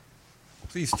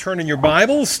Please turn in your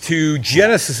Bibles to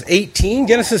Genesis 18.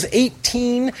 Genesis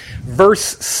 18, verse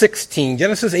 16.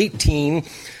 Genesis 18,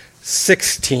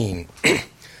 16.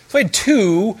 So I had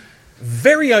two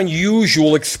very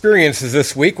unusual experiences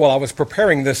this week while I was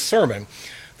preparing this sermon.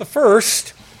 The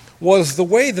first was the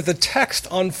way that the text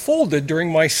unfolded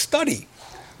during my study.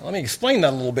 Let me explain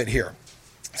that a little bit here.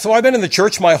 So I've been in the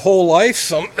church my whole life,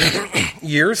 some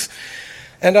years,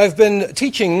 and I've been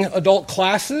teaching adult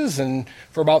classes and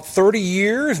for about 30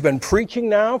 years, been preaching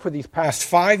now for these past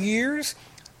 5 years.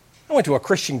 I went to a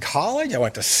Christian college, I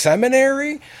went to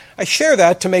seminary. I share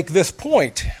that to make this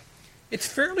point. It's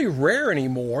fairly rare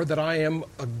anymore that I am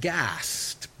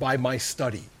aghast by my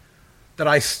study, that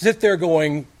I sit there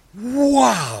going,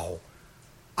 wow,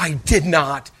 I did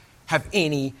not have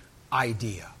any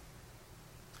idea.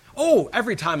 Oh,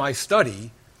 every time I study,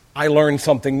 I learn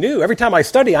something new. Every time I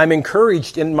study, I'm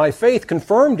encouraged in my faith,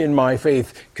 confirmed in my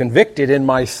faith, convicted in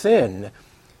my sin.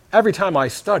 Every time I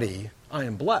study, I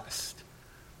am blessed.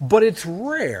 But it's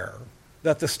rare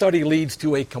that the study leads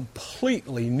to a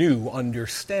completely new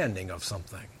understanding of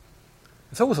something.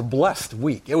 So it was a blessed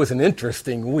week. It was an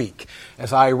interesting week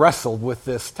as I wrestled with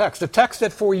this text. A text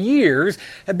that for years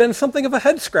had been something of a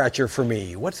head-scratcher for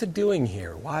me. What's it doing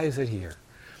here? Why is it here?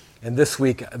 And this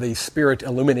week, the Spirit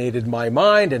illuminated my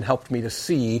mind and helped me to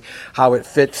see how it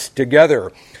fits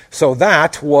together. So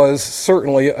that was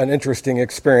certainly an interesting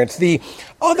experience. The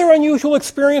other unusual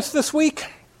experience this week,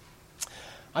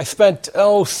 I spent,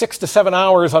 6 to 7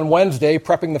 hours on Wednesday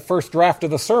prepping the first draft of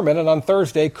the sermon, and on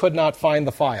Thursday could not find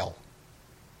the file.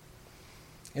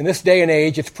 In this day and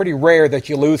age, it's pretty rare that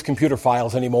you lose computer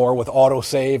files anymore with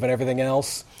autosave and everything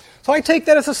else. So I take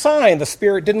that as a sign the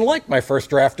Spirit didn't like my first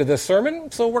draft of this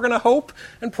sermon, so we're going to hope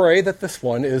and pray that this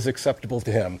one is acceptable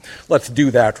to Him. Let's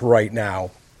do that right now.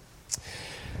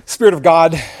 Spirit of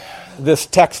God, this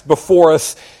text before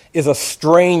us is a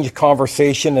strange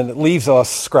conversation, and it leaves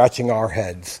us scratching our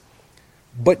heads.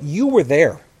 But you were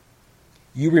there.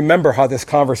 You remember how this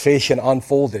conversation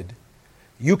unfolded.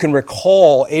 You can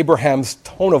recall Abraham's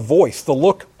tone of voice, the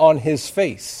look on his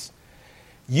face.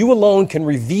 You alone can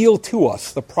reveal to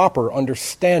us the proper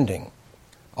understanding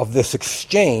of this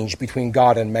exchange between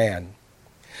God and man.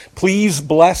 Please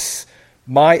bless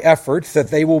my efforts that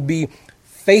they will be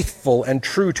faithful and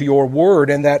true to your word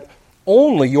and that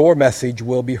only your message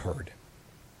will be heard.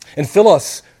 And fill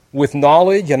us with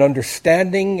knowledge and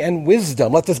understanding and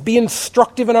wisdom. Let this be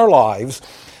instructive in our lives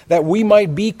that we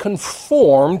might be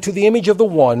conformed to the image of the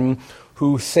one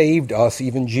who saved us,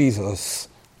 even Jesus,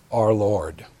 our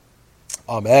Lord.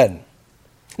 Amen.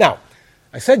 Now,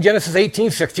 I said Genesis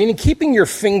 18:16, and keeping your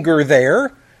finger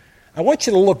there, I want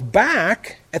you to look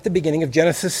back at the beginning of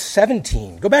Genesis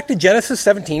 17. Go back to Genesis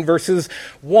 17, verses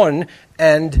 1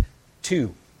 and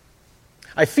 2.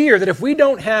 I fear that if we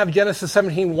don't have Genesis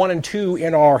 17, 1 and 2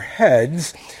 in our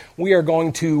heads, we are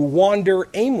going to wander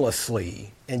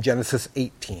aimlessly in Genesis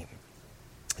 18.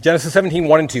 Genesis 17,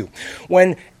 1 and 2.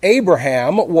 When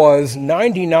Abraham was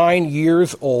 99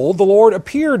 years old, the Lord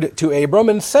appeared to Abram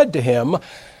and said to him,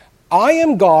 I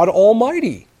am God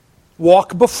Almighty.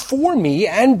 Walk before me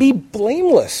and be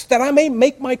blameless, that I may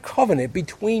make my covenant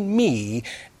between me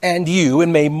and you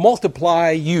and may multiply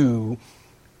you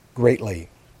greatly.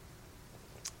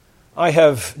 I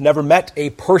have never met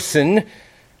a person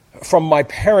from my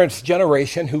parents'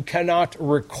 generation who cannot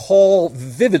recall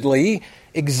vividly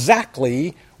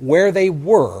exactly where they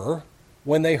were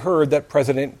when they heard that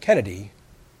President Kennedy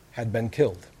had been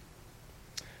killed.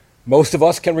 Most of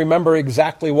us can remember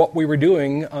exactly what we were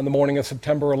doing on the morning of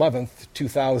September 11th,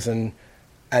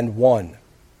 2001.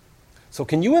 So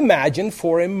can you imagine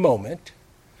for a moment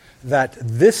that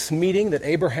this meeting that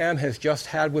Abraham has just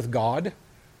had with God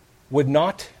would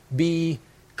not be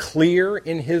clear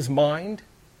in his mind,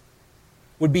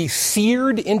 would be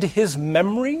seared into his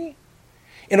memory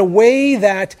in a way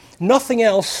that nothing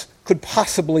else could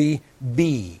possibly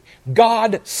be?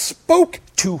 God spoke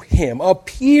to him,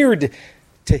 appeared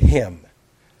to him.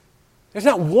 There's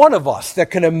not one of us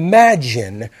that can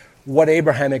imagine what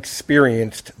Abraham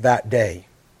experienced that day.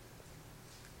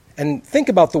 And think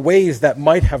about the ways that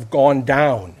might have gone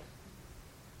down.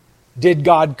 Did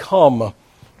God come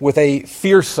with a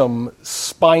fearsome,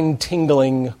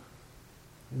 spine-tingling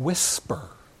whisper?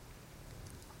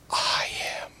 I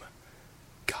am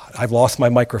God. I've lost my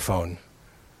microphone.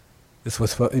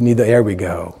 There we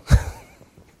go.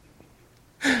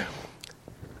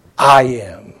 I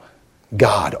am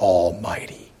God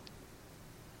Almighty.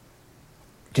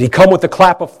 Did he come with the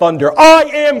clap of thunder? I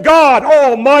am God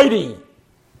Almighty.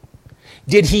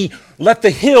 Did he let the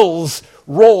hills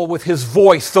roll with his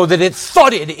voice so that it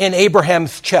thudded in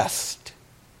Abraham's chest?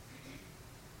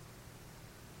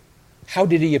 How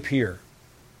did he appear?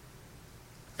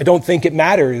 I don't think it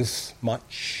matters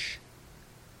much.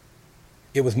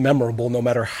 It was memorable no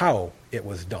matter how it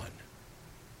was done.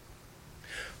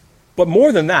 But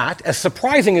more than that, as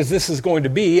surprising as this is going to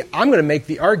be, I'm going to make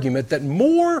the argument that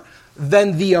more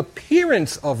than the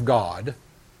appearance of God,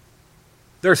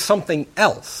 there's something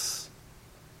else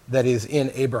that is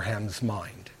in Abraham's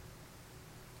mind.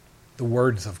 The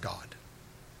words of God.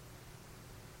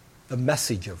 The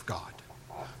message of God.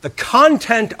 The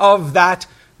content of that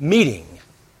meeting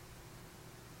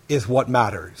is what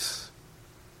matters.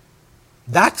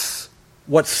 That's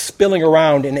what's spilling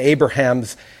around in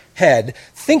Abraham's head.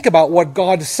 Think about what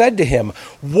God said to him.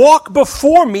 Walk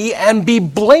before me and be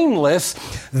blameless,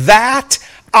 that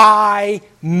I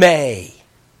may.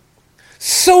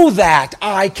 So that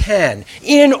I can,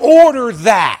 in order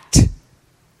that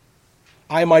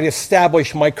I might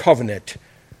establish my covenant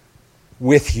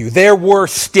with you. There were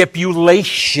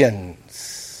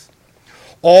stipulations.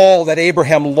 All that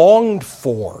Abraham longed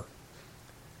for.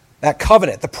 That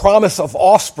covenant, the promise of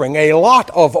offspring, a lot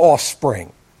of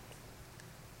offspring.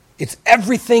 It's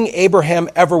everything Abraham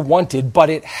ever wanted,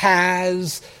 but it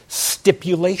has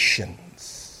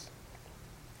stipulations.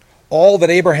 All that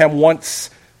Abraham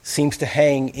wants seems to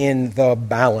hang in the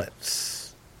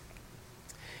balance.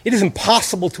 It is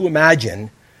impossible to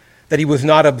imagine that he was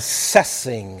not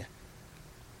obsessing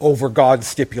over God's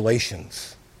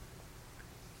stipulations.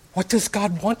 What does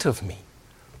God want of me?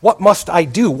 What must I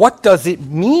do? What does it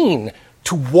mean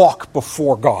to walk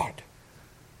before God?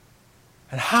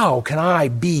 And how can I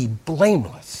be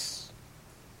blameless?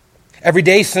 Every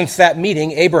day since that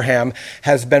meeting, Abraham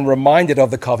has been reminded of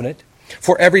the covenant.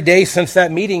 For every day since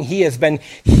that meeting, he has been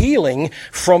healing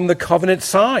from the covenant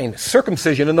sign,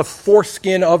 circumcision in the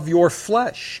foreskin of your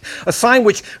flesh, a sign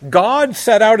which God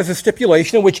set out as a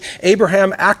stipulation and which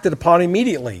Abraham acted upon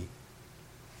immediately.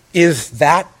 Is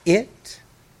that it?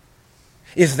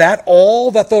 Is that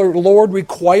all that the Lord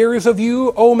requires of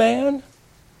you, O man?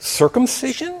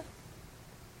 Circumcision?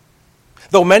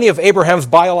 Though many of Abraham's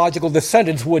biological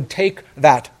descendants would take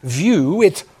that view,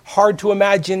 it's hard to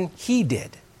imagine he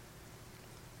did.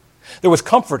 There was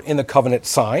comfort in the covenant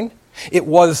sign. It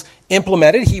was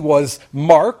implemented. He was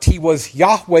marked. He was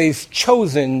Yahweh's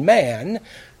chosen man.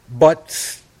 But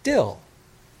still,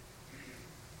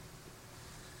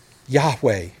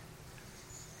 Yahweh,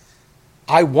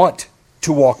 I want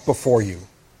to walk before you.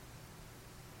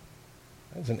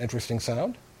 That was an interesting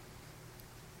sound.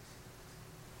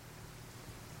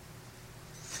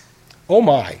 Oh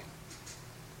my.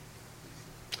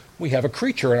 We have a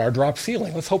creature in our drop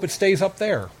ceiling. Let's hope it stays up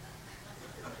there.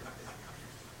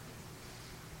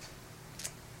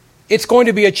 It's going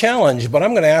to be a challenge, but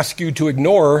I'm going to ask you to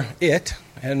ignore it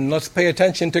and let's pay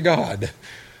attention to God.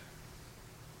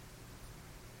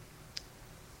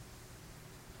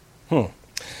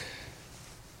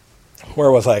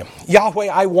 Where was I? Yahweh,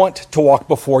 I want to walk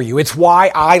before you. It's why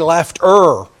I left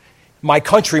Ur, my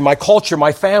country, my culture,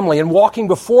 my family, and walking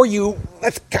before you.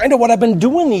 That's kind of what I've been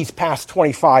doing these past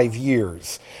 25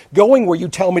 years. Going where you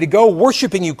tell me to go,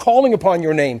 worshiping you, calling upon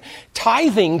your name,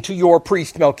 tithing to your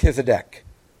priest Melchizedek.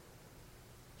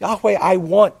 Yahweh, I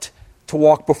want to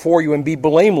walk before you and be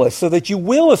blameless so that you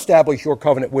will establish your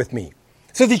covenant with me,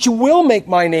 so that you will make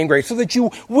my name great, so that you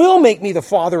will make me the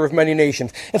father of many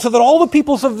nations, and so that all the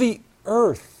peoples of the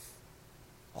earth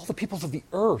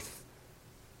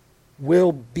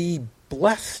will be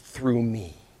blessed through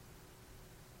me.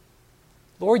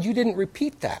 Lord, you didn't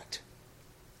repeat that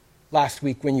last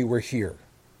week when you were here.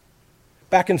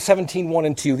 Back in 17:1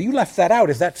 and 2, you left that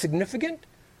out. Is that significant?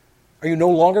 Are you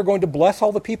no longer going to bless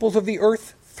all the peoples of the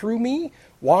earth through me?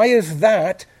 Why is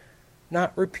that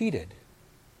not repeated?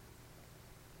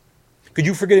 Could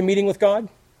you forget a meeting with God?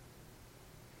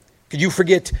 Could you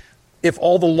forget if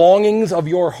all the longings of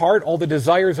your heart, all the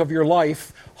desires of your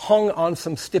life hung on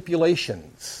some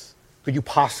stipulations? Could you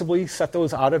possibly set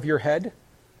those out of your head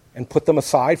and put them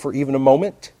aside for even a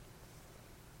moment?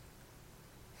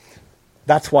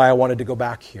 That's why I wanted to go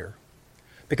back here.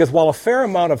 Because while a fair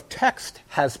amount of text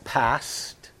has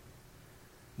passed,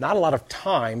 not a lot of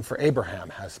time for Abraham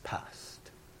has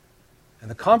passed. And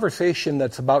the conversation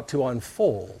that's about to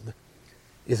unfold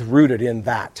is rooted in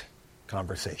that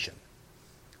conversation.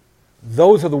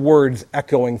 Those are the words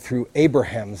echoing through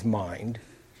Abraham's mind,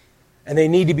 and they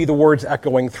need to be the words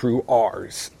echoing through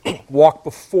ours. Walk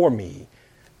before me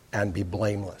and be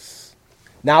blameless.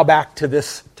 Now back to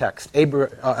this text,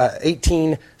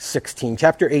 18:16,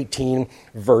 chapter 18,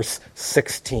 verse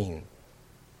 16.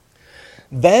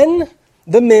 Then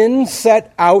the men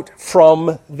set out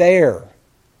from there.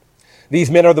 These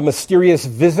men are the mysterious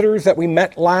visitors that we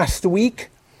met last week.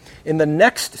 In the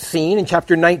next scene, in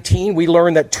chapter 19, we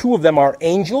learn that two of them are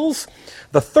angels.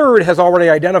 The third has already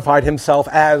identified himself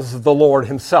as the Lord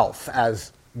himself,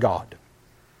 as God.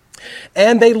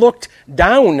 And they looked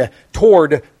down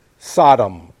toward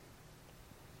Sodom.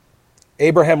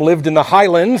 Abraham lived in the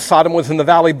highlands, Sodom was in the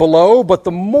valley below, but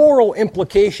the moral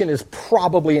implication is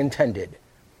probably intended.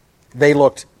 They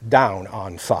looked down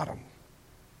on Sodom.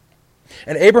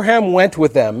 And Abraham went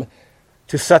with them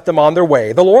to set them on their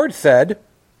way. The Lord said,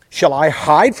 "Shall I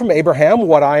hide from Abraham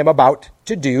what I am about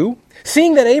to do?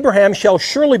 Seeing that Abraham shall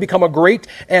surely become a great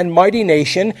and mighty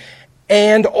nation,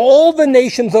 and all the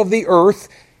nations of the earth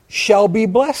shall be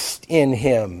blessed in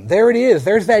him." There it is.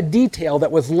 There's that detail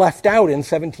that was left out in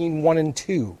 17:1 and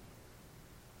 2.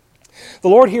 The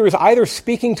Lord here is either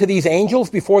speaking to these angels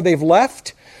before they've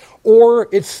left, or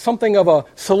it's something of a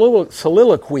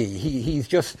soliloquy. He's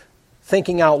just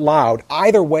thinking out loud.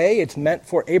 Either way, it's meant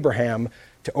for Abraham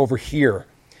to overhear,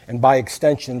 and by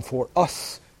extension for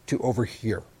us to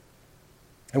overhear.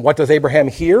 And what does Abraham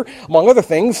hear? Among other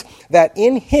things, that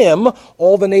in him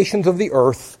all the nations of the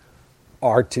earth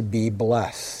are to be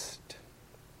blessed.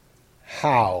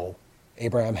 How,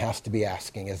 Abraham has to be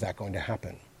asking, is that going to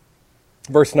happen?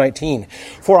 Verse 19,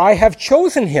 "For I have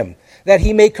chosen him, that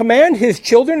he may command his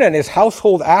children and his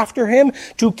household after him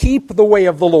to keep the way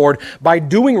of the Lord by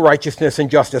doing righteousness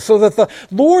and justice, so that the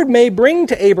Lord may bring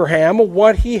to Abraham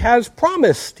what he has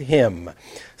promised him,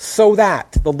 so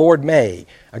that the Lord may,"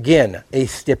 again, a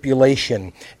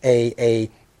stipulation, a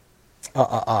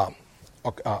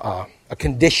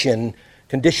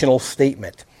conditional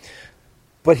statement.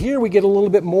 But here we get a little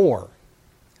bit more,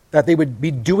 that they would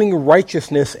be doing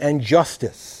righteousness and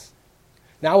justice.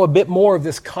 Now a bit more of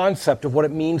this concept of what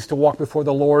it means to walk before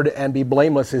the Lord and be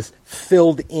blameless is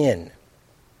filled in.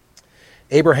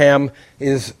 Abraham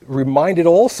is reminded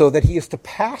also that he is to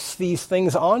pass these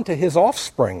things on to his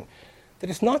offspring. That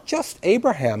it's not just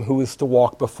Abraham who is to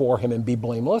walk before him and be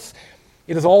blameless.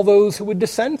 It is all those who would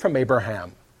descend from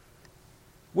Abraham,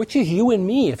 which is you and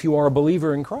me if you are a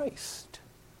believer in Christ.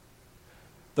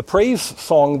 The praise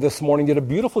song this morning did a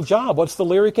beautiful job. What's the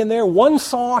lyric in there? One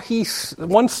star he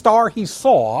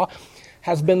saw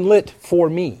has been lit for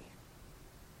me.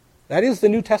 That is the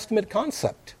New Testament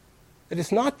concept. It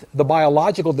is not the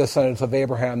biological descendants of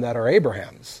Abraham that are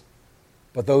Abraham's,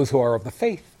 but those who are of the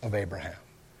faith of Abraham.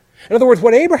 In other words,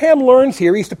 what Abraham learns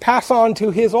here, he's to pass on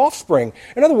to his offspring.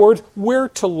 In other words, we're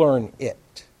to learn it.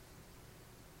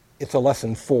 It's a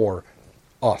lesson for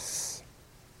us.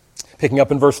 Picking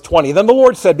up in verse 20, "Then the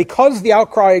Lord said, because the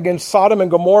outcry against Sodom and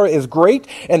Gomorrah is great,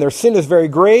 and their sin is very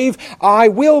grave, I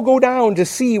will go down to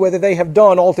see whether they have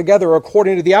done altogether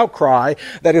according to the outcry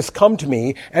that has come to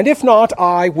me, and if not,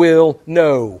 I will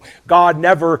know." God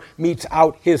never metes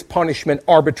out his punishment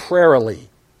arbitrarily.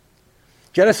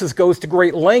 Genesis goes to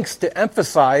great lengths to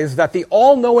emphasize that the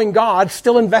all-knowing God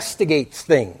still investigates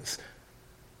things.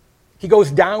 He goes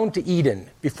down to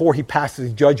Eden before he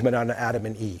passes judgment on Adam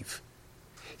and Eve.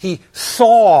 He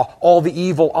saw all the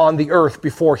evil on the earth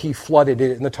before he flooded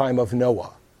it in the time of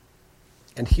Noah.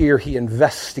 And here he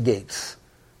investigates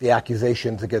the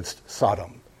accusations against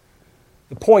Sodom.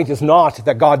 The point is not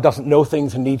that God doesn't know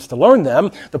things and needs to learn them.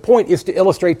 The point is to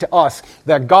illustrate to us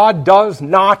that God does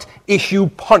not issue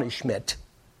punishment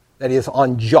that is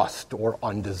unjust or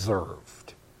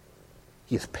undeserved.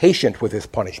 He is patient with his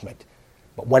punishment,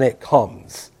 but when it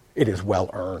comes, it is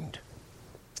well earned.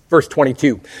 Verse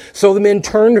 22, "So the men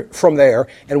turned from there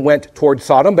and went toward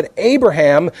Sodom, but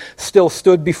Abraham still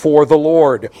stood before the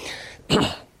Lord."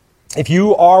 If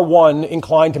you are one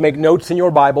inclined to make notes in your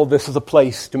Bible, this is a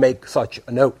place to make such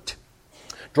a note.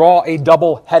 Draw a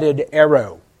double-headed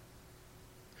arrow.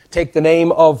 Take the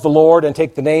name of the Lord and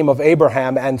take the name of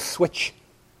Abraham and switch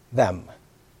them.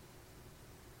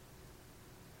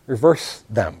 Reverse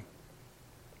them.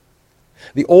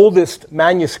 The oldest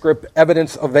manuscript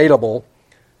evidence available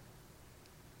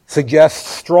suggests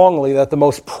strongly that the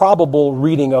most probable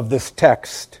reading of this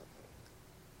text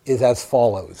is as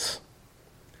follows.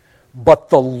 "But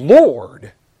the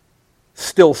Lord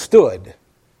still stood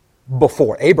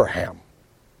before Abraham."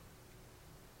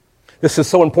 This is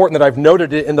so important that I've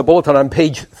noted it in the bulletin on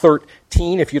page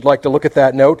 13, if you'd like to look at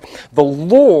that note. The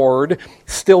Lord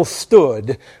still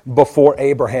stood before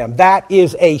Abraham. That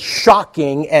is a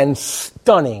shocking and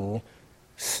stunning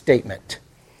statement.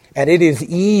 And it is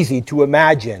easy to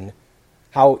imagine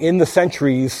how in the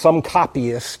centuries some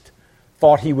copyist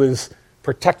thought he was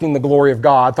protecting the glory of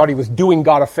God, thought he was doing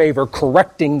God a favor,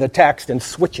 correcting the text and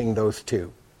switching those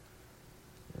two.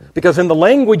 Because in the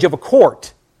language of a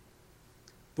court,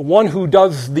 the one who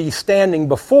does the standing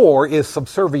before is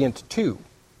subservient to.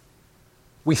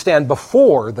 We stand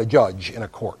before the judge in a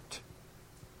court.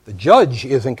 The judge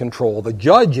is in control. The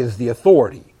judge is the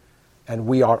authority, and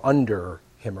we are under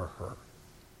him or her.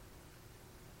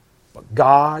 But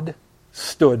God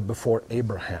stood before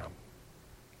Abraham.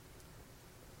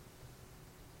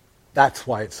 That's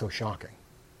why it's so shocking.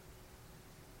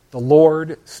 The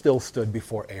Lord still stood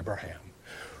before Abraham.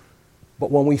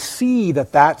 But when we see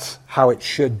that that's how it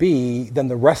should be, then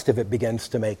the rest of it begins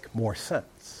to make more sense.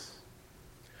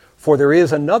 For there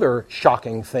is another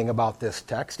shocking thing about this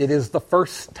text. It is the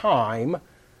first time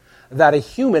that a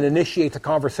human initiates a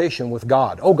conversation with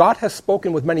God. Oh, God has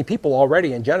spoken with many people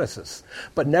already in Genesis,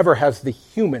 but never has the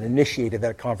human initiated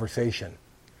that conversation.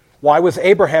 Why was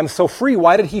Abraham so free?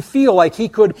 Why did he feel like he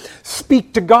could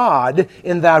speak to God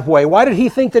in that way? Why did he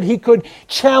think that he could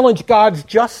challenge God's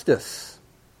justice?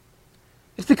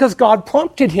 It's because God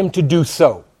prompted him to do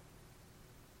so.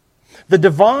 The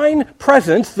divine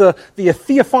presence, the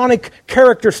theophanic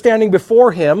character standing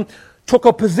before him, took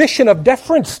a position of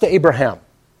deference to Abraham.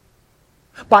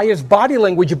 By his body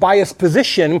language, by his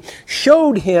position,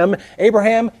 showed him,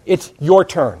 Abraham, it's your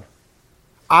turn.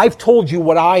 I've told you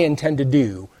what I intend to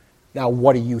do. Now,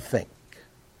 what do you think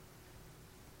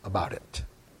about it?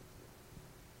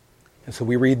 And so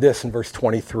we read this in verse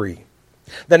 23.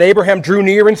 Then Abraham drew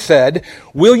near and said,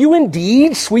 will you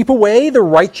indeed sweep away the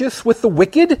righteous with the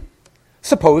wicked?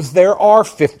 Suppose there are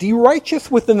 50 righteous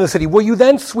within the city. Will you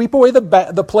then sweep away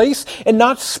the place and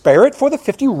not spare it for the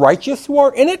 50 righteous who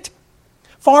are in it?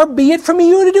 Far be it from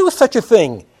you to do such a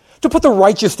thing, to put the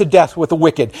righteous to death with the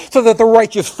wicked, so that the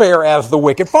righteous fare as the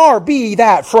wicked. Far be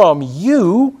that from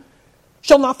you.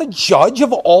 Shall not the judge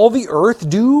of all the earth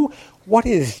do what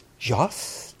is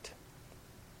just?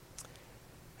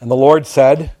 And the Lord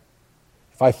said,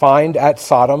 if I find at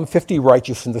Sodom 50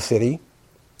 righteous in the city,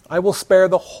 I will spare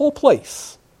the whole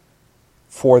place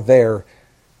for their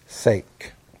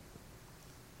sake.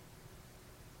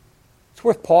 It's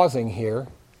worth pausing here.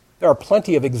 There are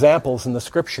plenty of examples in the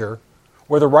Scripture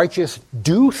where the righteous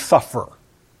do suffer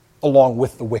along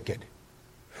with the wicked.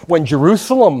 When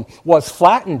Jerusalem was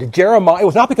flattened, it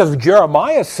was not because of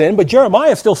Jeremiah's sin, but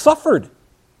Jeremiah still suffered.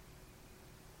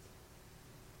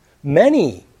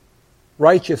 Many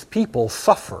righteous people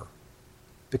suffer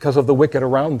because of the wicked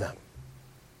around them.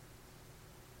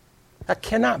 That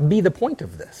cannot be the point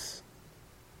of this.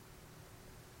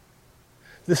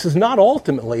 This is not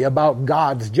ultimately about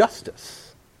God's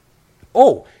justice.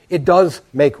 Oh, it does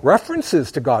make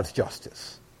references to God's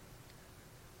justice.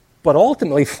 But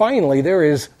ultimately, finally, there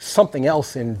is something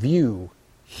else in view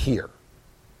here.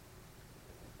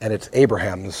 And it's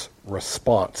Abraham's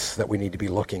response that we need to be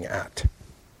looking at.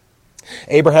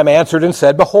 Abraham answered and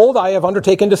said, behold, I have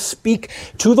undertaken to speak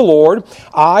to the Lord,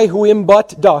 I who am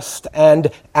but dust and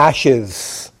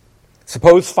ashes.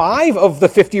 Suppose 5 of the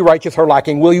 50 righteous are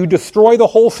lacking. Will you destroy the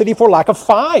whole city for lack of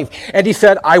 5? And he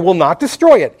said, I will not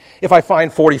destroy it if I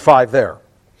find 45 there.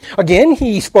 Again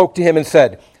he spoke to him and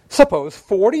said, suppose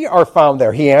 40 are found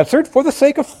there. He answered, for the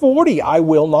sake of 40 I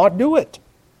will not do it.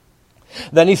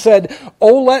 Then he said,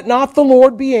 oh, let not the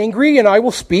Lord be angry, and I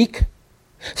will speak.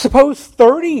 Suppose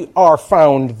 30 are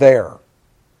found there.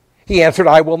 He answered,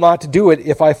 I will not do it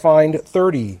if I find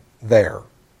 30 there.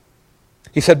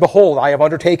 He said, behold, I have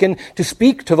undertaken to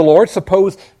speak to the Lord.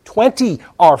 Suppose 20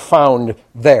 are found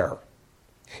there.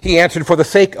 He answered, for the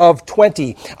sake of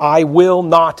 20, I will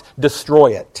not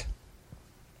destroy it.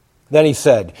 Then he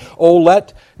said, oh,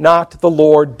 let not the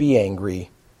Lord be angry,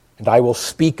 and I will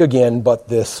speak again but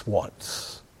this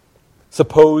once.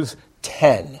 Suppose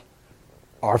 10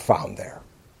 are found there.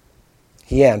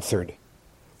 He answered,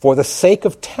 for the sake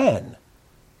of 10,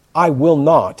 I will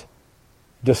not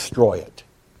destroy it.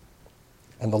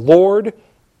 And the Lord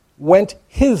went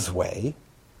his way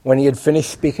when he had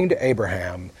finished speaking to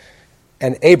Abraham,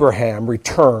 and Abraham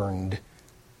returned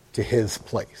to his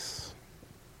place.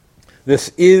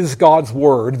 This is God's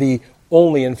word, the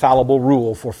only infallible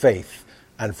rule for faith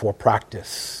and for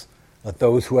practice. Let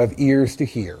those who have ears to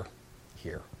hear,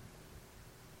 hear.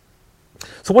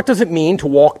 So what does it mean to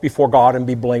walk before God and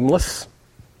be blameless?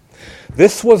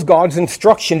 This was God's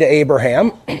instruction to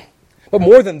Abraham. But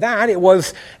more than that, it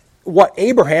was what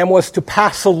Abraham was to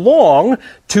pass along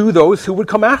to those who would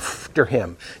come after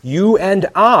him. You and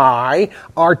I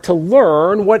are to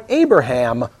learn what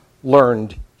Abraham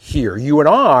learned here. You and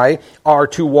I are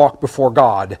to walk before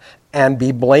God and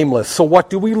be blameless. So what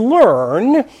do we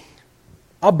learn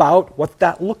about what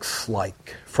that looks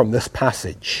like from this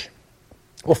passage?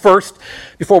 Well, first,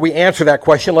 before we answer that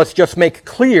question, let's just make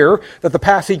clear that the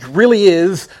passage really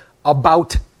is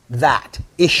about that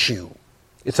issue.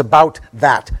 It's about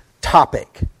that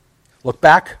topic. Look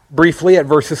back briefly at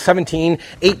verses 17,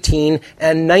 18,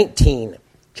 and 19.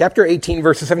 Chapter 18,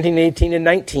 verses 17, 18, and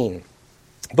 19.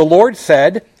 The Lord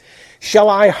said, "Shall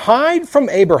I hide from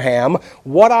Abraham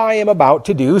what I am about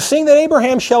to do, seeing that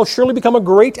Abraham shall surely become a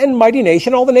great and mighty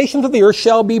nation? All the nations of the earth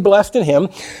shall be blessed in him.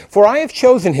 For I have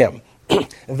chosen him,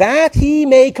 that he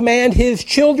may command his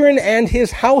children and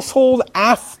his household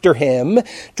after him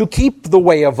to keep the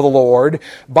way of the Lord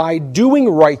by doing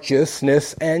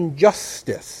righteousness and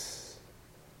justice."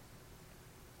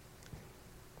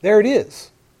 There it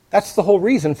is. That's the whole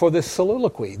reason for this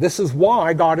soliloquy. This is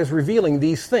why God is revealing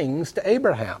these things to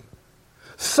Abraham.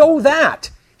 So that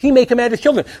he may command his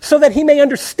children, so that he may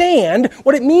understand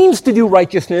what it means to do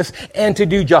righteousness and to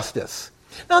do justice.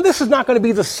 Now, this is not going to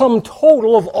be the sum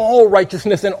total of all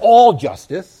righteousness and all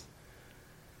justice.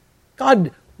 God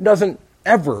doesn't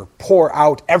ever pour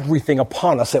out everything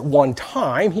upon us at one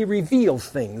time. He reveals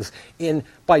things in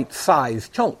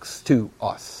bite-sized chunks to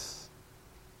us.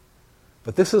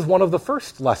 But this is one of the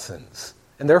first lessons,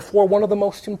 and therefore one of the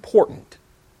most important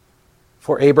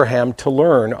for Abraham to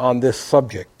learn on this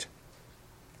subject.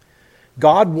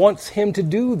 God wants him to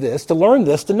do this, to learn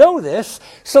this, to know this,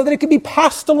 so that it can be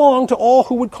passed along to all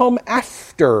who would come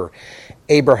after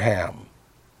Abraham.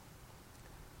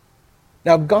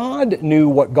 Now, God knew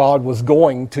what God was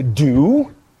going to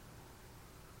do.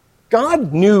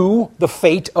 God knew the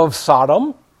fate of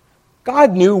Sodom.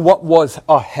 God knew what was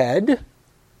ahead.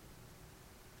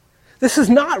 This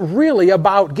is not really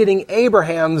about getting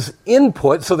Abraham's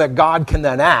input so that God can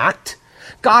then act.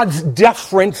 God's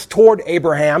deference toward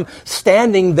Abraham,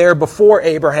 standing there before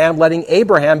Abraham, letting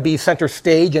Abraham be center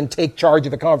stage and take charge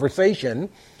of the conversation.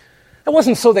 It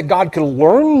wasn't so that God could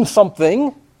learn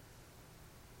something,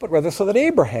 but rather so that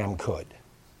Abraham could.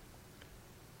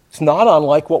 It's not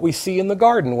unlike what we see in the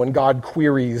garden when God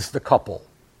queries the couple.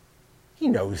 He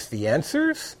knows the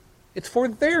answers. It's for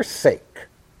their sake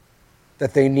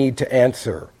that they need to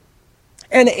answer.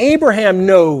 And Abraham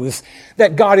knows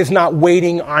that God is not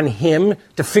waiting on him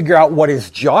to figure out what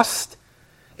is just.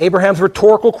 Abraham's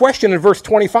rhetorical question in verse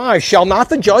 25, "Shall not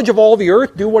the judge of all the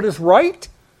earth do what is right?"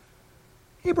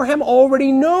 Abraham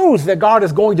already knows that God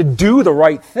is going to do the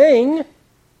right thing.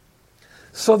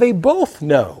 So they both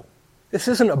know this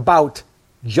isn't about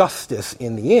justice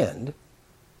in the end,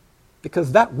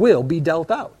 because that will be dealt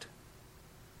out.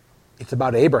 It's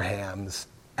about Abraham's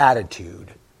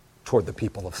attitude toward the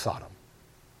people of Sodom.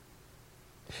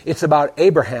 It's about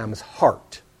Abraham's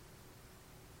heart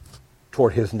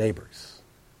toward his neighbors.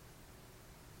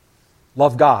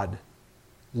 Love God,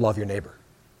 love your neighbor.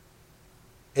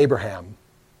 Abraham,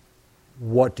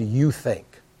 what do you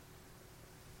think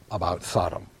about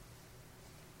Sodom?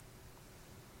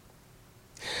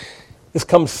 This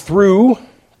comes through,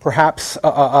 perhaps,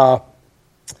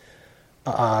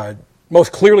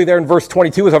 most clearly there in verse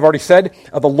 22, as I've already said.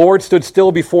 The Lord stood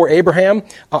still before Abraham.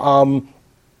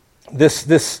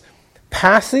 This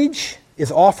passage is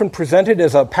often presented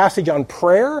as a passage on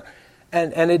prayer,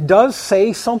 and it does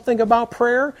say something about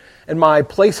prayer. And my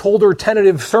placeholder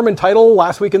tentative sermon title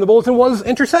last week in the bulletin was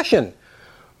Intercession.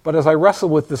 But as I wrestle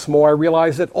with this more, I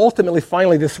realize that ultimately,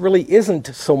 finally, this really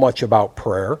isn't so much about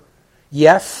prayer.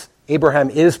 Yes, Abraham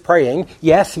is praying.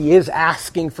 Yes, he is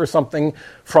asking for something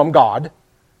from God.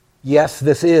 Yes,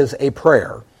 this is a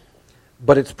prayer.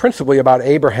 But it's principally about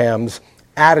Abraham's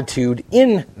attitude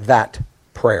in that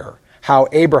prayer. How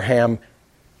Abraham,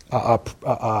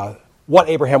 what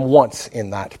Abraham wants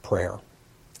in that prayer.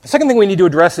 The second thing we need to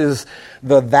address is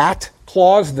the "that"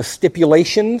 clause, the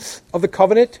stipulations of the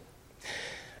covenant.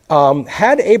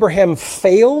 Had Abraham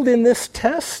failed in this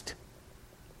test,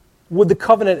 would the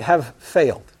covenant have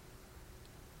failed?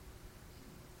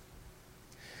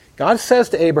 God says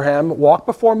to Abraham, "Walk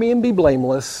before me and be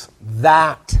blameless,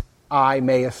 that I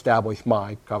may establish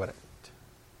my covenant."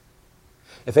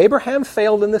 If Abraham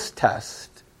failed in this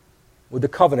test, would the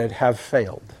covenant have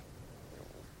failed?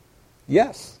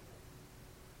 Yes.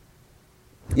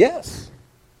 Yes.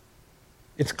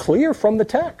 It's clear from the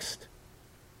text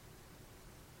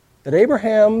that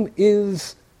Abraham he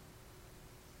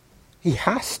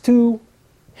has to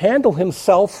handle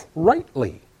himself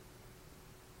rightly.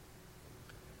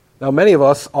 Now, many of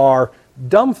us are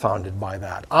dumbfounded by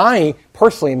that. I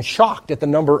personally am shocked at the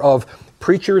number of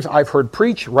preachers I've heard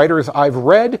preach, writers I've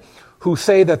read, who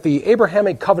say that the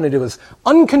Abrahamic covenant was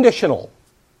unconditional.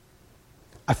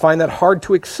 I find that hard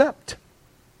to accept.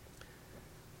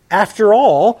 After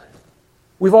all,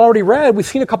 we've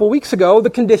seen a couple weeks ago,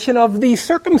 the condition of the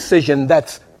circumcision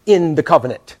that's in the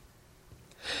covenant.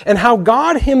 And how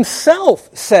God himself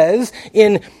says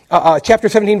in chapter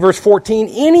 17, verse 14,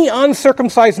 any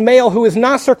uncircumcised male who is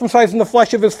not circumcised in the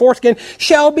flesh of his foreskin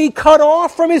shall be cut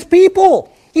off from his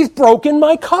people. He's broken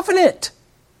my covenant.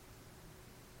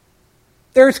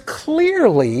 There's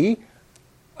clearly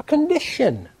a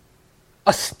condition,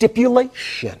 a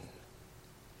stipulation.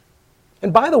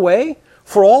 And by the way,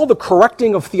 for all the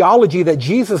correcting of theology that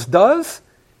Jesus does,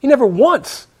 he never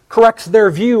once corrects their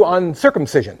view on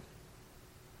circumcision.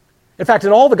 In fact,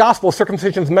 in all the Gospels,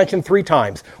 circumcision is mentioned 3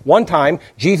 times. One time,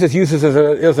 Jesus uses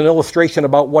as an illustration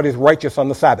about what is righteous on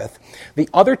the Sabbath. The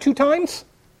other 2 times,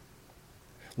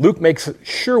 Luke makes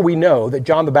sure we know that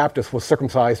John the Baptist was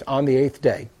circumcised on the 8th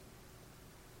day.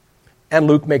 And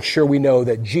Luke makes sure we know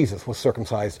that Jesus was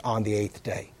circumcised on the 8th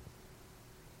day.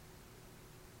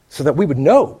 So that we would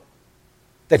know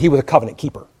that he was a covenant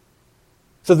keeper.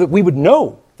 So that we would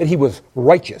know that he was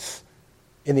righteous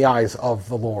in the eyes of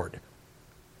the Lord.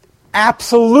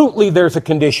 Absolutely there's a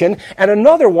condition. And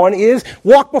another one is,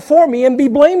 walk before me and be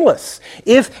blameless.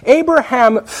 If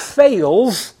Abraham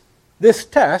fails this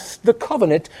test, the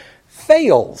covenant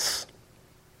fails.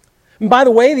 And by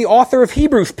the way, the author of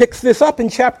Hebrews picks this up in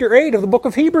chapter 8 of the book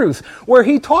of Hebrews, where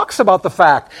he talks about the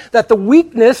fact that the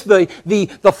weakness, the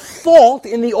fault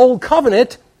in the old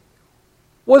covenant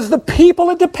was the people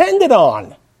it depended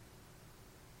on.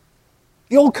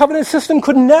 The old covenant system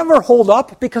could never hold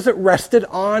up because it rested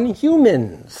on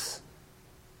humans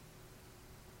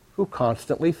who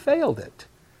constantly failed it.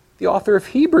 The author of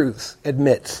Hebrews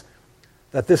admits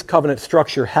that this covenant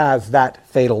structure has that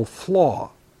fatal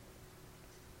flaw.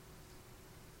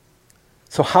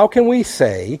 So how can we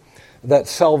say that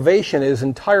salvation is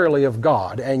entirely of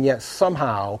God, and yet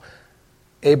somehow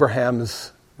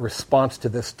Abraham's response to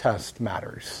this test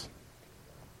matters?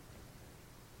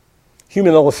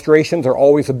 Human illustrations are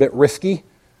always a bit risky,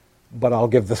 but I'll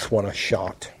give this one a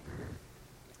shot.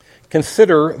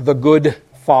 Consider the good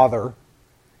father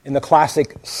in the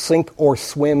classic sink or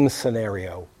swim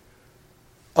scenario.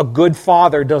 A good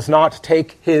father does not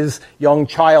take his young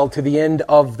child to the end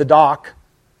of the dock.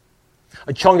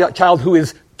 A child who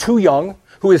is too young,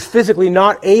 who is physically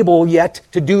not able yet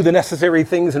to do the necessary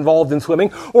things involved in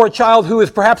swimming, or a child who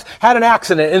has perhaps had an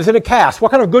accident and is in a cast.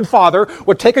 What kind of good father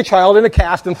would take a child in a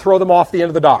cast and throw them off the end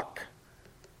of the dock?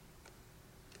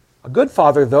 A good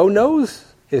father, though, knows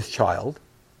his child,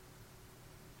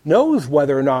 knows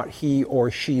whether or not he or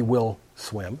she will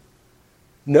swim,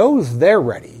 knows they're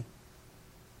ready,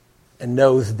 and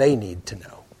knows they need to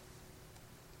know,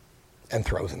 and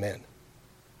throws them in.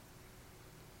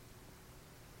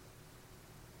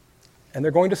 And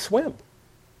they're going to swim.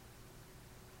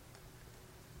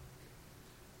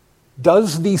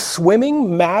 Does the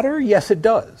swimming matter? Yes, it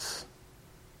does.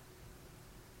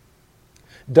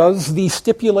 Does the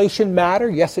stipulation matter?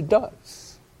 Yes, it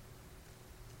does.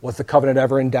 Was the covenant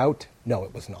ever in doubt? No,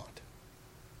 it was not.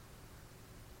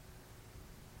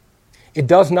 It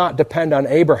does not depend on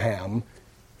Abraham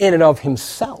in and of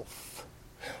himself,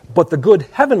 but the good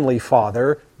heavenly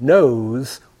Father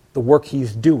knows the work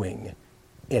he's doing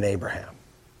in Abraham,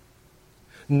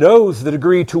 knows the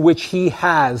degree to which he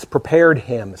has prepared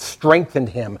him, strengthened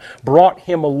him, brought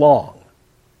him along.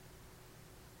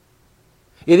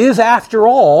 It is, after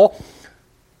all,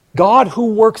 God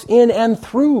who works in and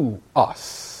through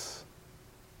us.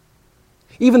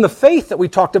 Even the faith that we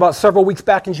talked about several weeks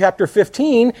back in chapter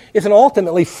 15 isn't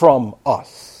ultimately from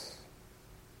us.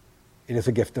 It is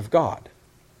a gift of God.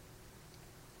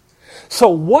 So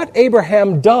what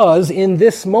Abraham does in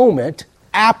this moment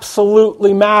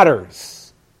absolutely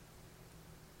matters.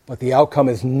 But the outcome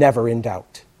is never in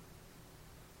doubt.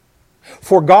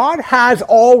 For God has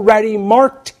already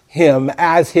marked him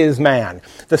as his man.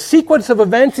 The sequence of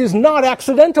events is not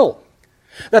accidental.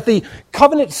 That the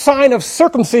covenant sign of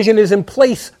circumcision is in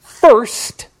place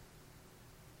first,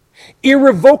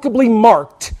 irrevocably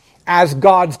marked as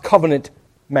God's covenant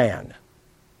man.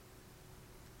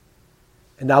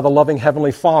 And now the loving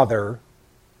Heavenly Father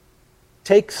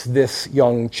takes this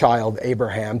young child,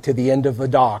 Abraham, to the end of the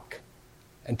dock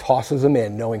and tosses him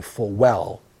in, knowing full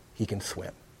well he can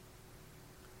swim.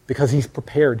 Because he's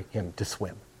prepared him to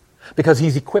swim. Because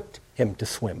he's equipped him to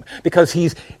swim. Because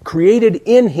he's created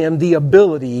in him the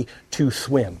ability to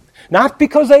swim. Not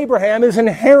because Abraham is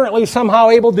inherently somehow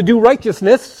able to do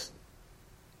righteousness,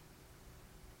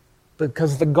 but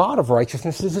because the God of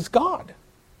righteousness is his God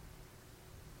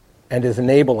and is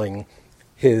enabling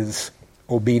his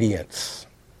obedience.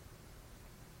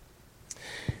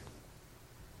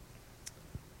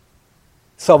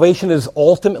 Salvation is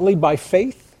ultimately by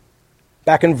faith.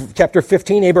 Back in chapter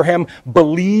 15, Abraham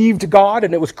believed God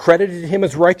and it was credited to him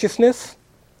as righteousness.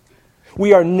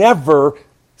 We are never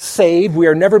saved. We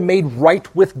are never made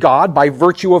right with God by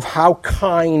virtue of how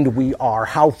kind we are,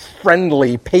 how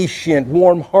friendly, patient,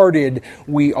 warm-hearted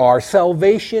we are.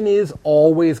 Salvation is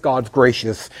always God's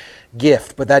gracious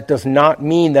gift, but that does not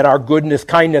mean that our goodness,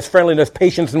 kindness, friendliness,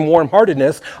 patience, and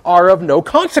warm-heartedness are of no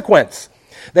consequence.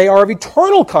 They are of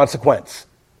eternal consequence.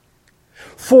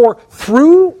 For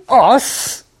through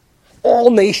us, all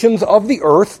nations of the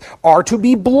earth are to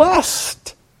be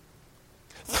blessed.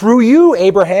 Through you,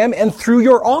 Abraham, and through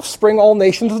your offspring, all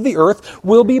nations of the earth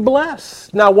will be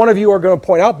blessed. Now, one of you are going to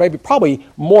point out, probably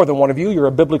more than one of you, you're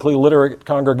a biblically literate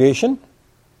congregation.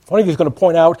 One of you is going to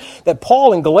point out that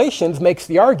Paul in Galatians makes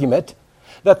the argument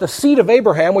that the seed of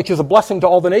Abraham, which is a blessing to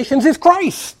all the nations, is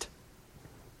Christ.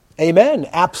 Amen.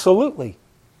 Absolutely.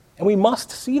 And we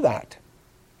must see that.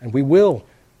 And we will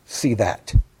see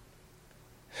that.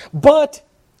 But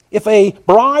if a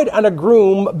bride and a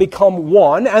groom become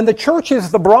one, and the church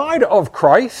is the bride of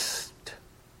Christ,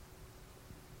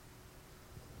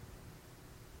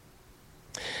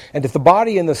 and if the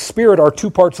body and the spirit are two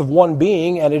parts of one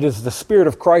being, and it is the Spirit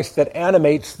of Christ that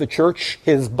animates the church,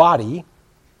 his body,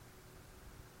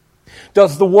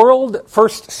 does the world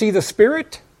first see the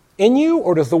Spirit in you,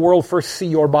 or does the world first see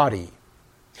your body?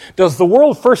 Does the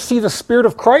world first see the Spirit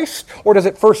of Christ, or does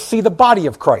it first see the body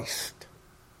of Christ?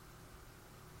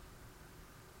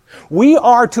 We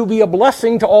are to be a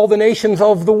blessing to all the nations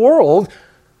of the world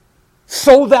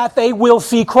so that they will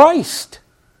see Christ,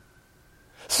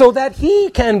 so that he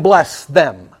can bless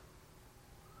them,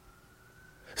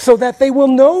 so that they will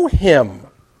know him.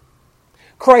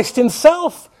 Christ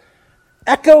himself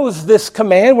echoes this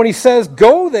command when he says,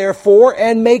 "Go therefore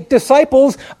and make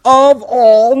disciples of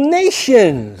all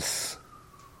nations.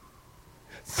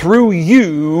 Through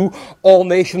you, all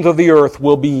nations of the earth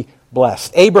will be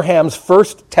blessed." Abraham's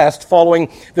first test following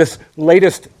this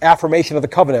latest affirmation of the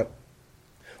covenant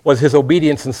was his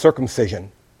obedience and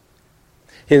circumcision.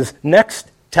 His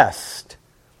next test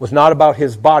was not about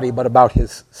his body, but about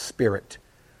his spirit.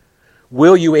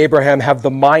 Will you, Abraham, have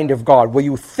the mind of God? Will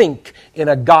you think in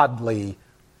a godly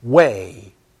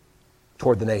way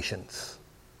toward the nations,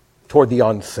 toward the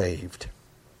unsaved?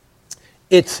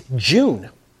 It's June.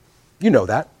 You know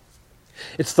that.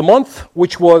 It's the month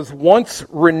which was once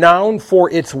renowned for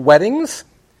its weddings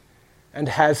and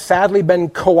has sadly been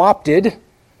co-opted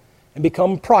and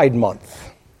become Pride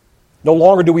Month. No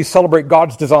longer do we celebrate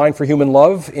God's design for human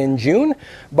love in June,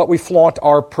 but we flaunt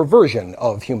our perversion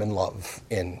of human love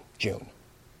in June.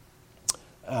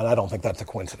 And I don't think that's a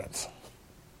coincidence.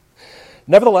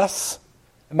 Nevertheless,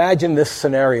 imagine this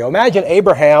scenario. Imagine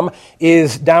Abraham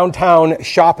is downtown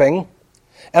shopping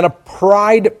and a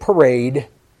pride parade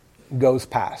goes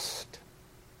past.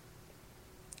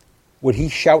 Would he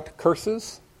shout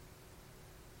curses?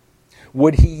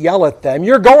 Would he yell at them,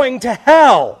 "You're going to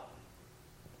hell"?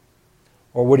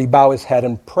 Or would he bow his head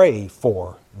and pray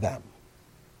for them?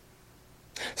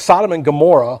 Sodom and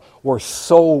Gomorrah were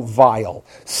so vile,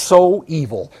 so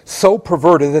evil, so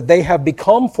perverted that they have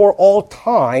become for all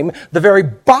time the very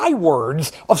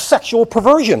bywords of sexual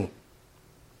perversion.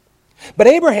 But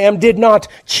Abraham did not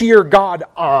cheer God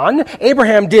on.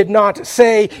 Abraham did not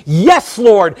say, "Yes,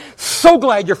 Lord, so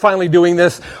glad you're finally doing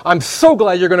this. I'm so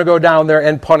glad you're going to go down there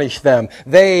and punish them.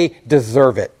 They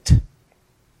deserve it."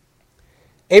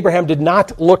 Abraham did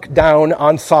not look down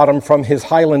on Sodom from his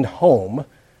highland home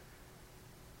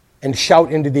and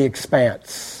shout into the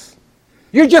expanse,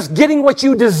 "You're just getting what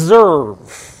you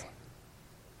deserve.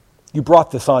 You brought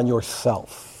this on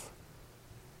yourself."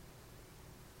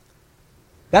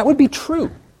 That would be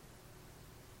true.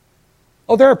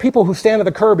 Oh, there are people who stand at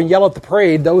the curb and yell at the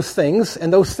parade those things,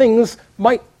 and those things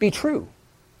might be true.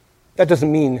 That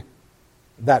doesn't mean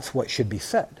that's what should be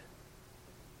said.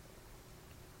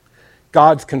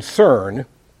 God's concern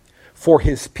for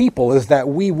his people is that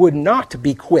we would not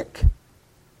be quick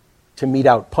to mete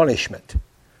out punishment,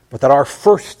 but that our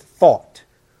first thought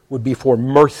would be for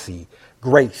mercy,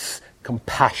 grace,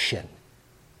 compassion,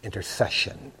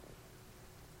 intercession.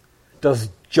 Does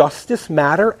justice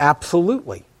matter?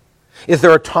 Absolutely. Is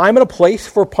there a time and a place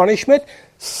for punishment?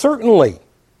 Certainly.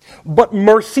 But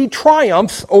mercy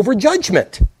triumphs over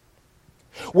judgment.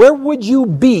 Where would you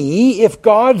be if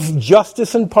God's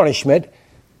justice and punishment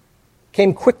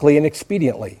came quickly and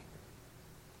expediently?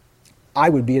 I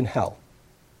would be in hell.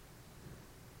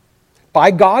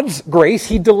 By God's grace,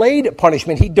 he delayed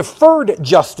punishment. He deferred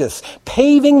justice,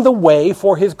 paving the way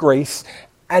for his grace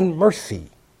and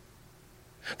mercy.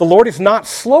 The Lord is not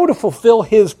slow to fulfill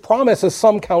his promise, as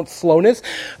some count slowness,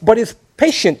 but is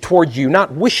patient toward you,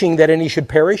 not wishing that any should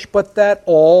perish, but that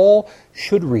all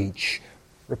should reach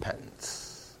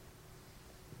repentance.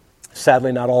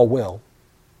 Sadly, not all will.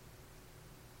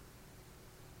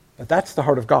 But that's the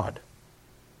heart of God.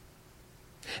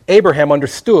 Abraham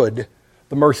understood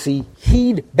the mercy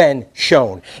he'd been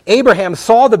shown. Abraham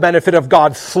saw the benefit of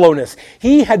God's slowness.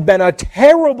 He had been a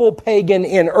terrible pagan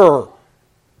in Ur.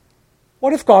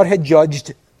 What if God had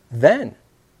judged then?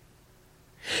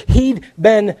 He'd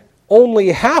been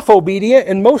only half obedient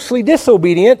and mostly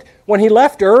disobedient when he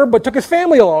left Ur, but took his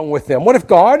family along with him. What if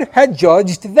God had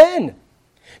judged then?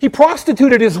 He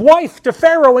prostituted his wife to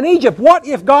Pharaoh in Egypt. What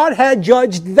if God had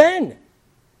judged then?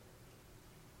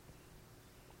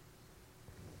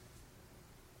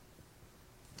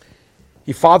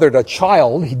 He fathered a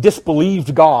child. He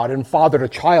disbelieved God and fathered a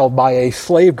child by a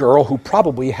slave girl who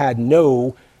probably had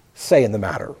no say in the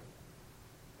matter.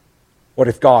 What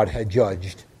if God had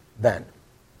judged then?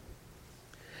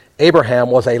 Abraham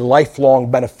was a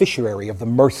lifelong beneficiary of the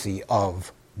mercy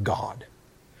of God.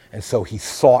 And so he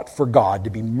sought for God to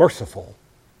be merciful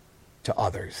to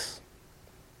others.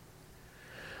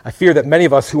 I fear that many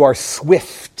of us who are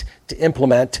swift to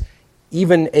implement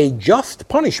even a just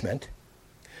punishment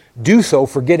do so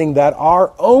forgetting that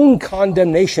our own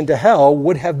condemnation to hell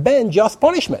would have been just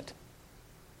punishment.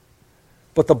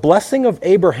 But the blessing of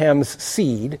Abraham's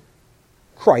seed,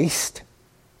 Christ,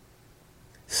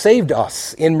 saved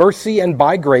us in mercy and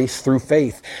by grace through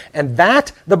faith. And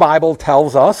that, the Bible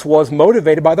tells us, was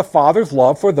motivated by the Father's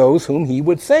love for those whom he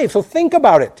would save. So think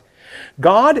about it.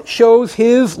 God shows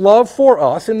his love for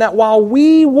us in that while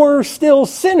we were still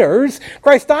sinners,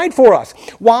 Christ died for us.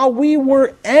 While we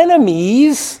were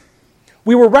enemies,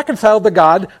 we were reconciled to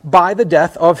God by the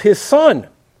death of his Son.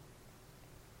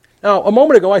 Now, a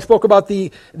moment ago, I spoke about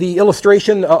the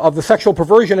illustration of the sexual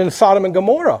perversion in Sodom and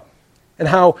Gomorrah and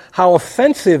how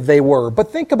offensive they were.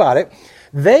 But think about it.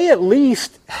 They at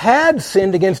least had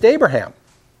sinned against Abraham.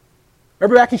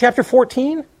 Remember back in chapter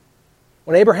 14?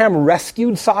 When Abraham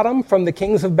rescued Sodom from the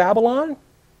kings of Babylon?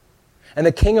 And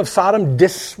the king of Sodom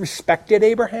disrespected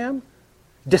Abraham?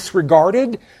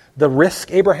 Disregarded the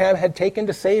risk Abraham had taken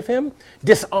to save him?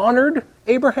 Dishonored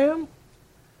Abraham?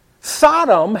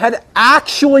 Sodom had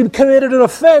actually committed an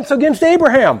offense against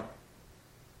Abraham.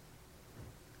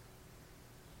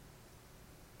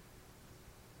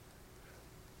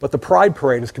 But the Pride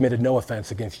Parade has committed no offense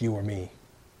against you or me.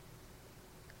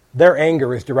 Their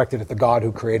anger is directed at the God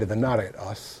who created them, not at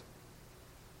us.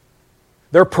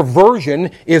 Their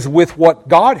perversion is with what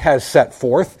God has set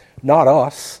forth, not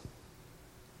us.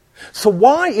 So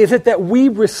why is it that we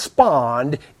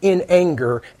respond in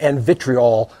anger and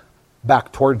vitriol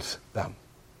back towards them?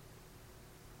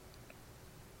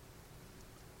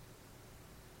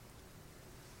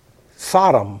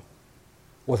 Sodom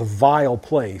was a vile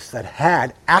place that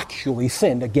had actually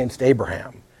sinned against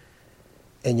Abraham.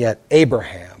 And yet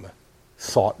Abraham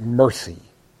sought mercy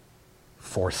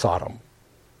for Sodom.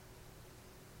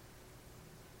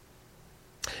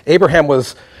 Abraham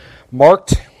was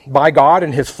marked by God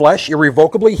in his flesh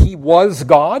irrevocably. He was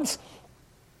God's,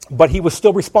 but he was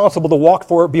still responsible to walk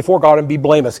before God and be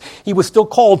blameless. He was still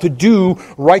called to do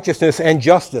righteousness and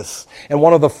justice. And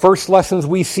one of the first lessons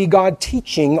we see God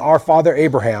teaching our father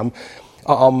Abraham,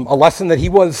 a lesson that he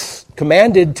was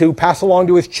commanded to pass along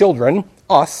to his children,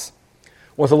 us,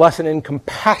 was a lesson in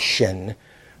compassion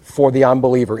for the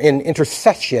unbeliever, in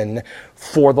intercession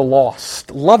for the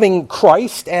lost. Loving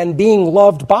Christ and being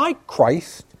loved by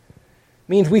Christ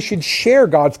means we should share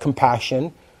God's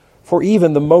compassion for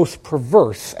even the most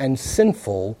perverse and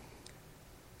sinful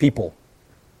people.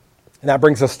 And that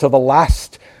brings us to the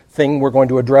last thing we're going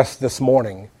to address this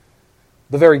morning,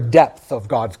 the very depth of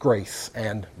God's grace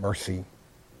and mercy.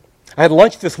 I had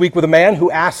lunch this week with a man who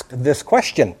asked this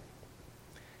question: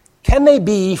 can they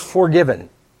be forgiven?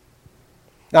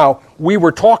 Now, we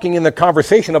were talking in the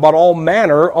conversation about all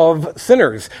manner of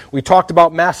sinners. We talked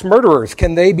about mass murderers.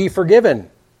 Can they be forgiven?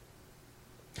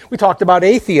 We talked about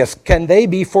atheists. Can they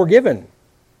be forgiven?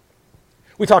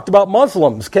 We talked about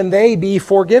Muslims. Can they be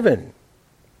forgiven?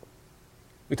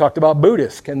 We talked about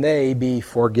Buddhists. Can they be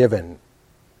forgiven?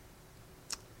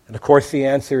 And of course the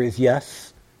answer is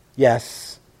yes,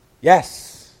 yes,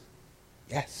 yes,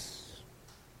 yes.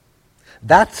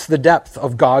 That's the depth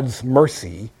of God's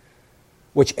mercy,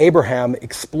 which Abraham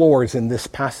explores in this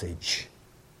passage.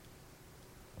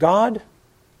 God,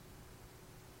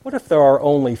 what if there are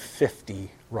only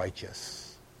 50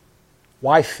 righteous?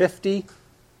 Why 50?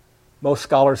 Most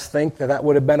scholars think that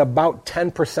would have been about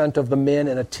 10% of the men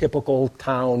in a typical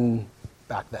town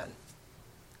back then.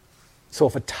 So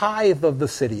if a tithe of the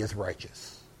city is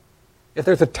righteous, if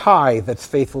there's a tithe that's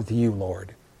faithful to you,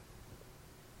 Lord,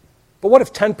 but what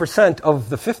if 10% of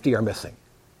the 50 are missing?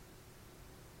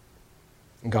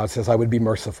 And God says, I would be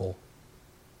merciful.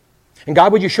 And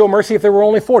God, would you show mercy if there were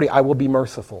only 40? I will be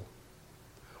merciful.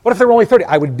 What if there were only 30?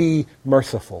 I would be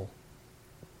merciful.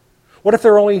 What if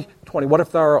there are only 20? What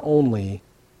if there are only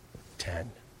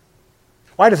 10?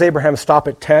 Why does Abraham stop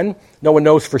at 10? No one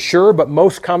knows for sure, but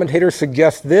most commentators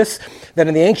suggest this, that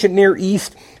in the ancient Near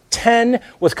East, 10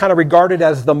 was kind of regarded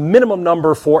as the minimum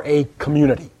number for a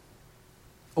community,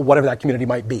 or whatever that community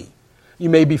might be. You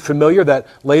may be familiar that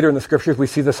later in the scriptures we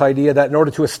see this idea that in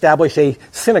order to establish a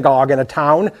synagogue in a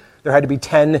town, there had to be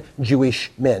 10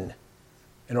 Jewish men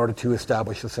in order to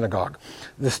establish the synagogue.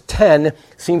 This 10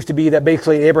 seems to be that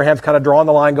basically Abraham's kind of drawing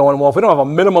the line going, well, if we don't have a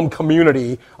minimum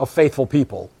community of faithful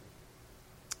people,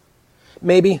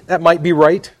 maybe that might be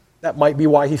right. That might be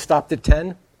why he stopped at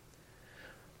 10.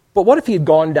 But what if he had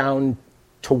gone down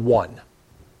to 1?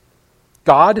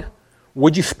 God,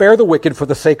 would you spare the wicked for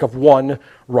the sake of one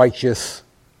righteous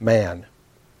man?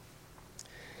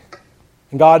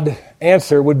 And God's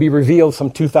answer would be revealed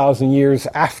some 2,000 years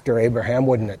after Abraham,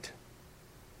 wouldn't it?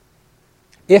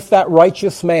 If that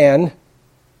righteous man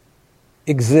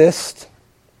exists,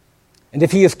 and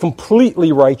if he is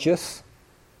completely righteous,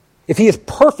 if he is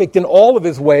perfect in all of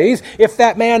his ways, if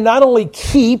that man not only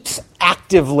keeps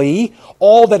actively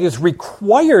all that is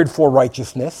required for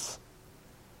righteousness,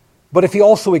 but if he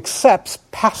also accepts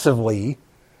passively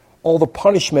all the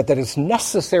punishment that is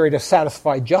necessary to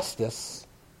satisfy justice,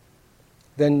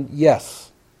 then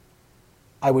yes,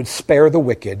 I would spare the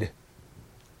wicked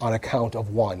on account of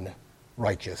one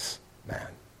righteous man.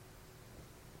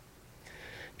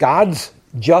 God's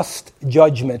just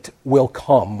judgment will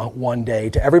come one day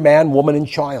to every man, woman, and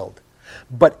child.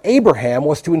 But Abraham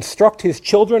was to instruct his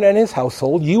children and his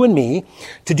household, you and me,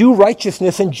 to do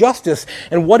righteousness and justice.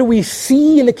 And what do we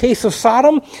see in the case of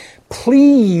Sodom?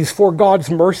 Pleas for God's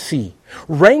mercy,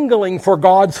 wrangling for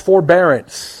God's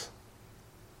forbearance,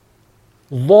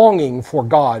 longing for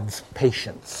God's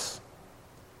patience.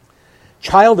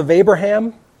 Child of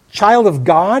Abraham, child of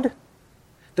God,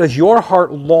 does your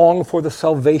heart long for the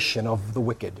salvation of the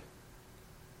wicked?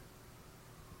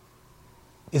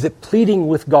 Is it pleading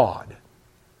with God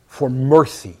for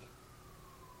mercy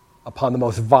upon the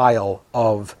most vile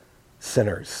of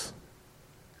sinners?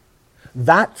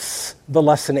 That's the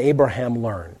lesson Abraham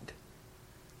learned,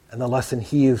 and the lesson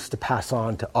he is to pass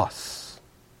on to us.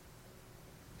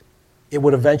 It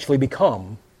would eventually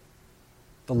become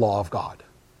the law of God.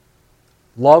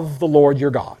 Love the Lord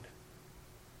your God,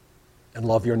 and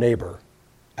love your neighbor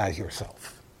as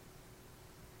yourself.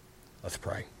 Let's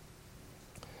pray.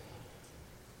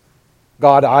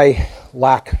 God, I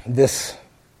lack this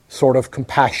sort of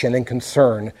compassion and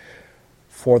concern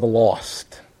for the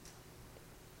lost.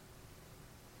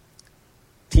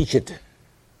 Teach it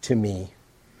to me.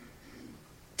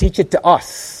 Teach it to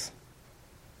us.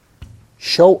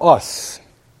 Show us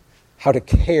how to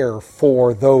care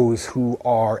for those who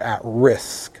are at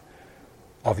risk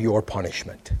of your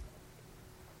punishment.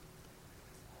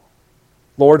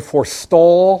 Lord,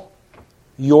 forestall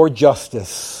your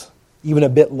justice even a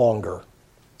bit longer,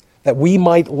 that we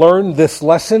might learn this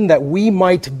lesson, that we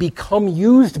might become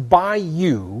used by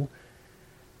you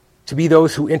to be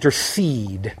those who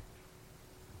intercede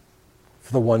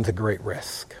for the ones at great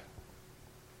risk.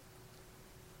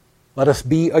 Let us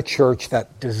be a church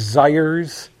that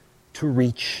desires to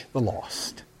reach the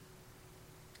lost,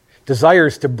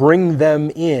 desires to bring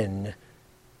them in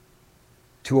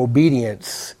to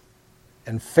obedience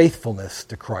and faithfulness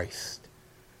to Christ,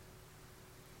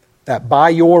 that by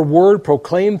your word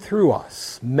proclaimed through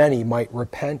us, many might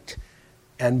repent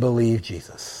and believe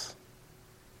Jesus,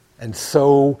 and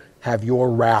so have your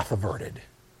wrath averted,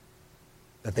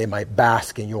 that they might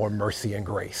bask in your mercy and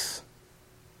grace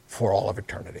for all of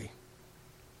eternity.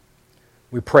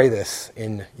 We pray this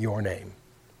in your name.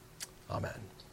 Amen.